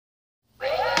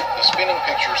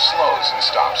elbows and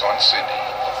stops on Cindy.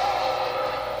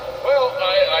 Well,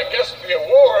 I guess the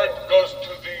award goes to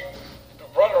the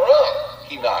runner-up.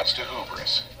 He nods to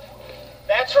Hubris.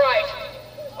 That's right.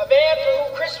 A man for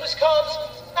whom Christmas comes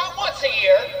not once a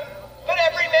year, but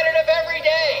every minute of every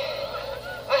day.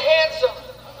 A handsome,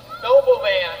 noble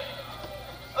man.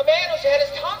 A man who's had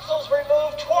his tonsils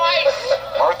removed twice.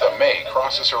 Martha May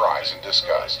crosses her eyes in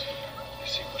disgust. You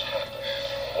see what happened?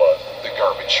 What? The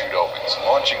garbage chute opens,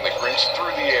 launching the Grinch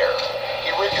through the air.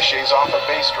 He ricochets off a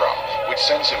bass drum, which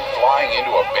sends him flying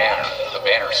into a banner. The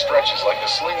banner stretches like a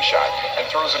slingshot and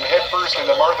throws him headfirst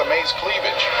into Martha May's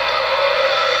cleavage.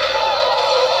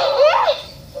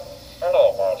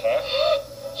 Hello, Martha.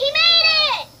 He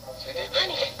made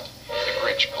it! The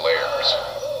Grinch glares.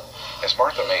 As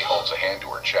Martha May holds a hand to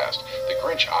her chest, the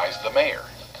Grinch eyes the mayor.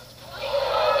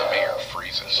 The mayor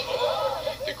freezes.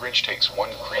 The Grinch takes one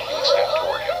creeping step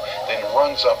toward him, then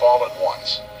runs up all at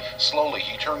once. Slowly,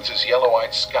 he turns his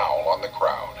yellow-eyed scowl on the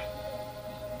crowd.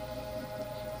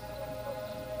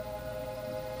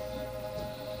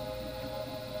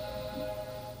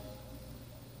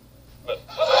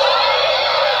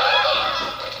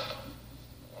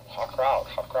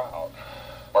 Hot crowd.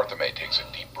 Martha May takes a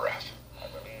deep breath. I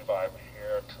believe I'm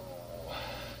here to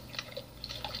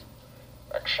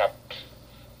accept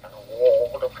an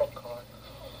award of some kind.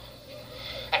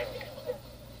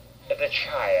 And the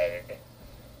child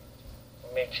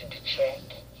mentioned a check.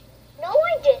 No,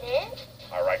 I didn't.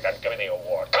 All right, then give me the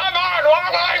award. Come on,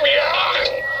 while I'm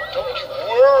young! Don't you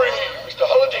worry, Mr.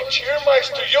 Holiday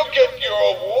Cheermeister, you'll get your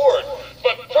award.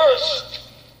 But first,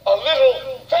 a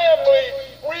little family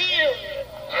reunion.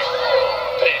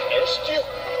 They nursed you.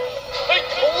 They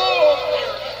clothed you.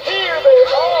 Here they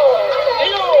are.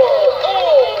 Your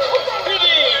old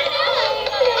pity.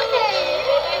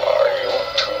 Are you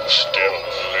two still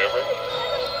living?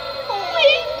 We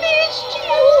missed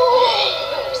you.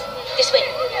 This way,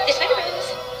 Rose.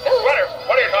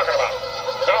 What are you talking about?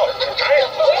 No,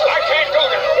 I can't do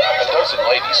that. A dozen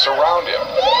ladies surround him.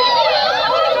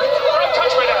 Don't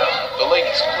touch me now. The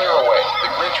ladies clear away. The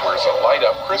Grinch wears a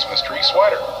light-up Christmas tree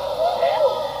sweater.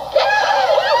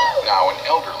 Now an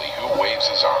elderly who waves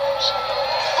his arms.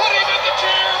 Put him in the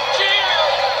chair.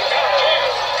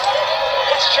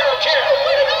 What's chair?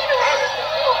 Huh?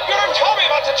 You didn't tell me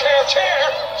about the chair.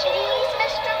 Please,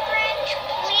 Mr. Grinch,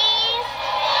 please.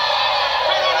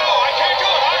 No, I can't do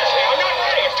it, honestly. I'm not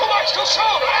ready. It's too much, too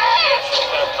soon. Yes,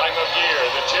 it's that time of year.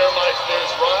 The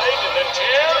Cheermeisters ride in the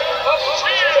chair of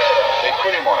cheer. They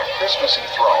put him on a Christmassy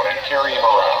throne and carry him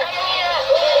around.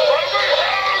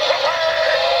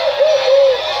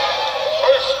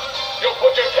 First, you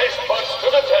put your taste buds to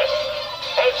the test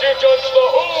as you judge the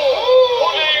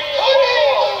pudding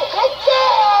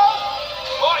cook-off.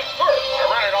 Mine first. I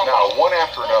ran it off. Now, one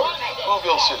after another,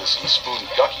 Whoville citizens spoon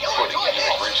gucky pudding into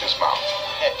the Grinch's mouth.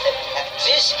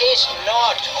 This is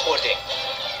not pudding.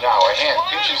 Now a hand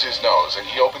pinches his nose and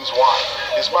he opens wide.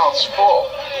 His mouth's full.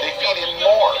 They feed him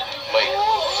more. Later.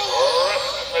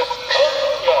 Christmas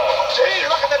hunger. Gee,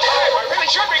 look at the time. I really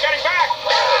should be getting back.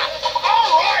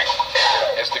 All right.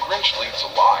 As the Grinch leads a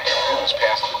lie and moves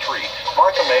past the tree,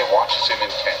 Martha May watches him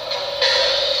intent.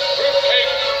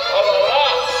 Fruitcake a la.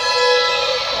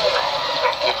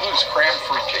 The Who's cram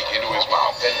fruitcake into his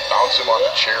mouth, then bounce him on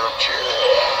the chair of cheer.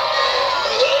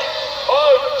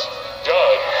 Fudge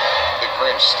done. The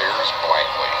Grinch stares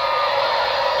blankly.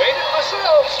 Made it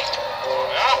myself.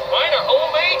 Mine are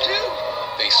homemade too.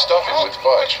 They stuff him with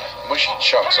fudge. Mushy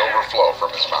chunks overflow from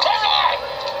his mouth.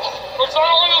 What's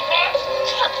all in his butt?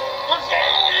 What's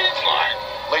all in his butt?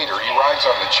 Later, he rides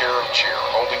on the chair of cheer,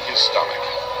 holding his stomach.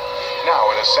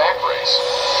 Now, at a sack race,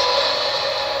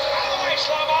 Out of the way,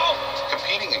 Slow-Mo.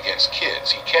 competing against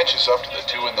kids, he catches up to the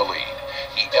two in the lead.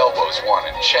 He elbows one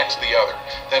and checks the other,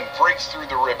 then breaks through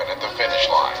the ribbon at the finish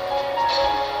line.